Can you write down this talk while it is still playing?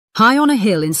High on a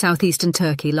hill in southeastern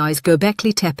Turkey lies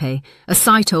Göbekli Tepe, a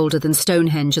site older than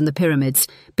Stonehenge and the pyramids,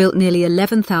 built nearly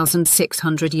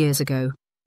 11,600 years ago.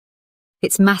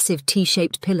 Its massive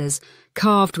T-shaped pillars,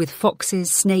 carved with foxes,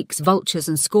 snakes, vultures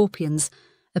and scorpions,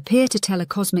 appear to tell a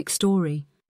cosmic story.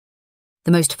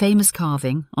 The most famous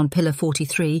carving, on Pillar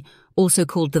 43, also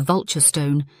called the Vulture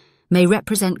Stone, may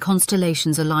represent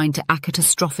constellations aligned to a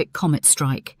catastrophic comet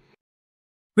strike.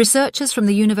 Researchers from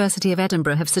the University of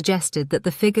Edinburgh have suggested that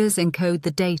the figures encode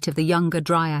the date of the Younger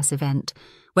Dryas event,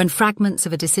 when fragments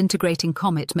of a disintegrating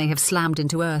comet may have slammed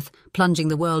into Earth, plunging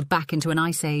the world back into an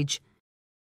ice age.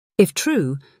 If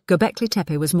true, Göbekli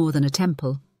Tepe was more than a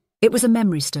temple. It was a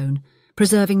memory stone,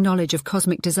 preserving knowledge of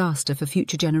cosmic disaster for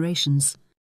future generations.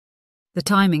 The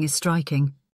timing is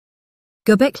striking.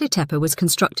 Göbekli Tepe was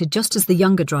constructed just as the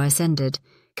Younger Dryas ended,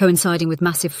 coinciding with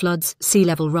massive floods, sea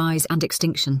level rise and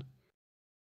extinction.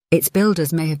 Its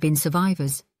builders may have been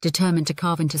survivors, determined to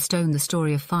carve into stone the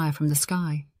story of fire from the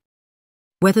sky.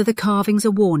 Whether the carvings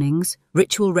are warnings,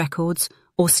 ritual records,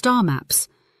 or star maps,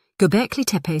 Göbekli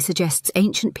Tepe suggests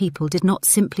ancient people did not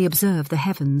simply observe the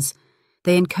heavens.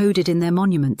 They encoded in their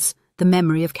monuments the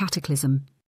memory of cataclysm.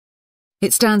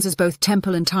 It stands as both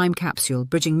temple and time capsule,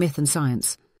 bridging myth and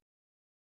science.